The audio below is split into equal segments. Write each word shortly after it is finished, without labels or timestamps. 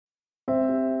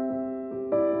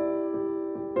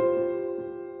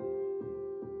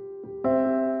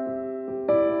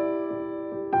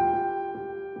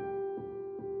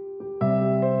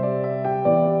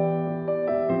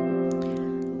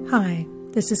Hi,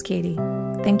 this is Katie.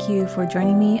 Thank you for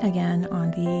joining me again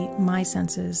on the My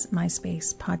Senses, My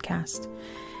Space podcast.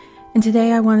 And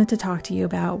today I wanted to talk to you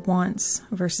about wants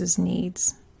versus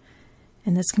needs.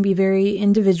 And this can be very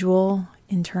individual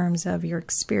in terms of your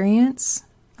experience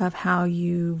of how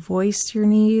you voiced your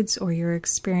needs or your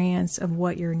experience of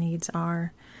what your needs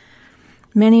are.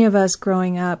 Many of us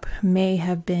growing up may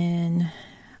have been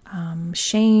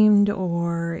shamed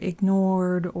or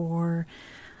ignored or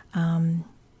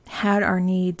had our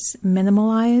needs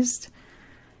minimalized.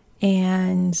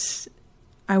 And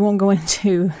I won't go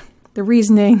into the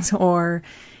reasonings or,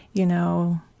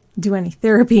 do any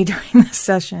therapy during this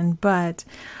session, but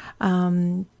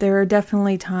there are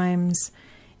definitely times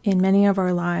in many of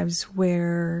our lives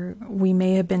where we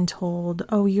may have been told,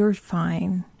 oh, you're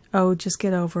fine. Oh, just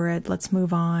get over it. Let's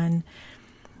move on.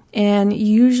 And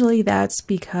usually that's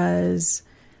because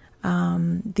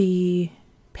the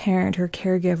parent or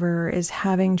caregiver is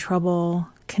having trouble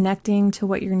connecting to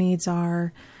what your needs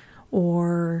are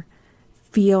or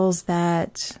feels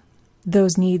that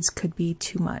those needs could be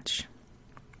too much.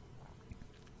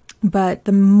 But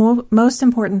the most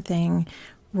important thing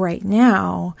right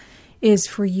now is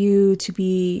for you to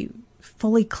be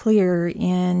fully clear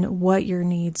in what your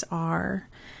needs are.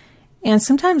 And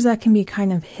sometimes that can be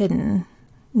kind of hidden.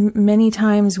 Many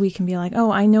times we can be like,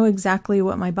 oh, I know exactly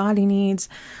what my body needs.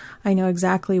 I know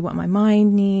exactly what my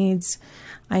mind needs.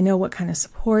 I know what kind of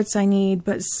supports I need.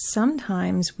 But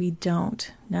sometimes we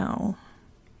don't know.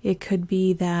 It could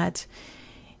be that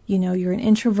you're an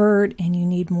introvert and you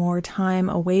need more time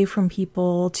away from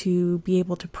people to be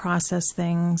able to process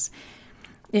things.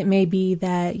 It may be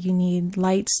that you need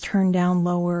lights turned down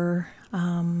lower.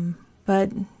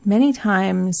 But many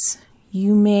times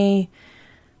you may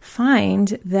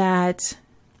find that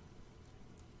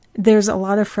there's a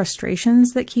lot of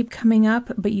frustrations that keep coming up,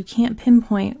 but you can't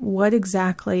pinpoint what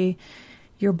exactly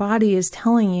your body is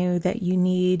telling you that you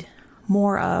need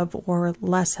more of or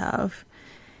less of.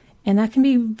 And that can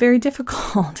be very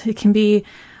difficult. It can be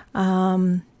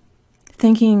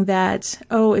thinking that,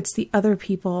 oh, it's the other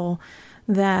people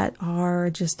that are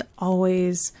just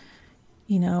always,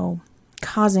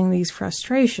 causing these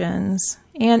frustrations.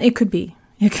 And it could be.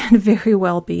 It could very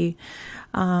well be.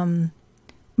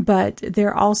 But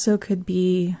there also could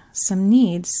be some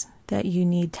needs that you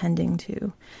need tending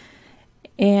to.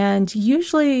 And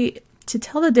usually to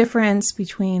tell the difference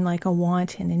between like a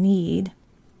want and a need,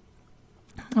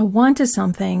 a want is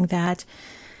something that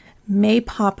may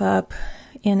pop up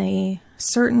in a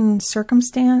certain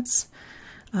circumstance,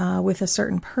 with a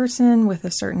certain person, with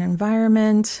a certain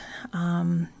environment.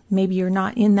 Maybe you're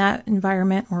not in that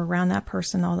environment or around that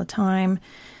person all the time,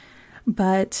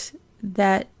 but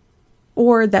that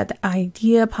the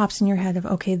idea pops in your head of,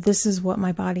 okay, this is what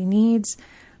my body needs,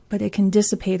 but it can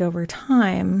dissipate over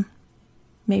time.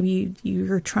 Maybe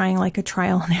you're trying like a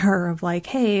trial and error of like,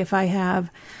 hey, if I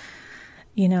have,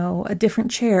 a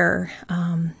different chair,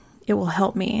 it will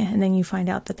help me. And then you find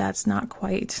out that that's not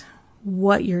quite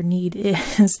what your need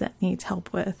is that needs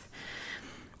help with.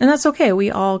 And that's okay. We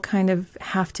all kind of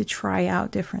have to try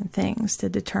out different things to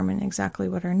determine exactly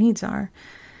what our needs are.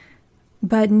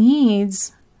 But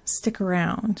needs stick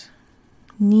around.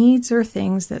 Needs are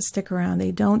things that stick around.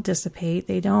 They don't dissipate.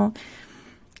 They don't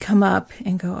come up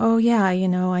and go, oh yeah,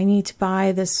 I need to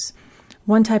buy this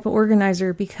one type of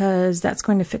organizer because that's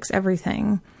going to fix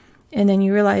everything. And then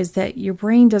you realize that your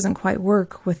brain doesn't quite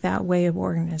work with that way of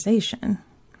organization.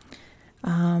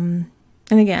 And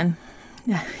again,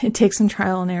 it takes some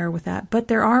trial and error with that. But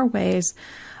there are ways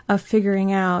of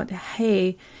figuring out,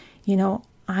 hey,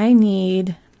 I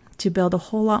need to build a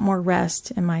whole lot more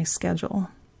rest in my schedule.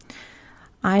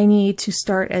 I need to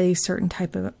start at a certain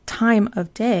type of time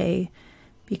of day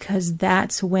because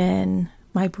that's when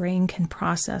my brain can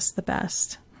process the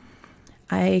best.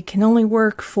 I can only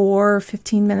work for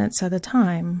 15 minutes at a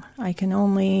time. I can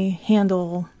only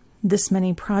handle this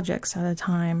many projects at a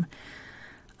time.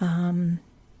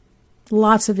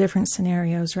 Lots of different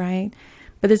scenarios, right?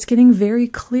 But it's getting very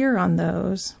clear on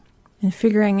those and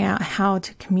figuring out how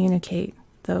to communicate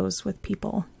those with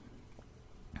people.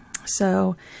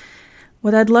 So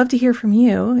what I'd love to hear from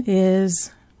you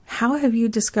is, how have you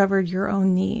discovered your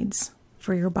own needs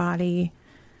for your body,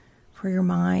 for your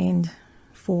mind,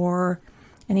 for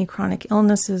any chronic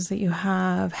illnesses that you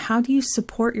have? How do you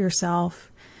support yourself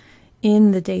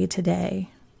in the day-to-day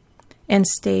and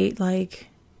state like,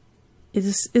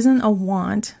 this isn't a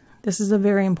want, this is a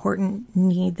very important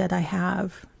need that I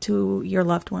have to your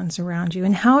loved ones around you.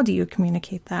 And how do you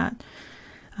communicate that?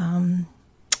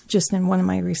 Just in one of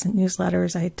my recent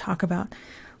newsletters, I talk about,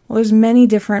 well, there's many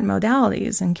different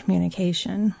modalities in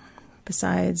communication.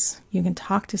 besides you can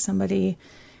talk to somebody,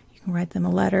 you can write them a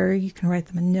letter, you can write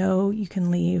them a note, you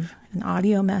can leave an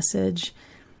audio message,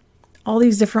 all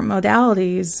these different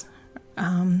modalities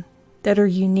that are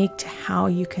unique to how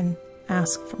you can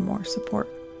ask for more support.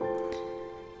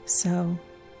 So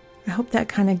I hope that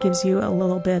kind of gives you a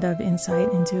little bit of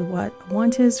insight into what a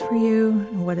want is for you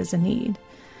and what is a need.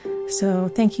 So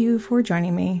thank you for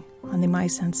joining me on the My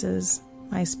Senses,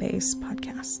 My Space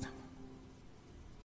podcast.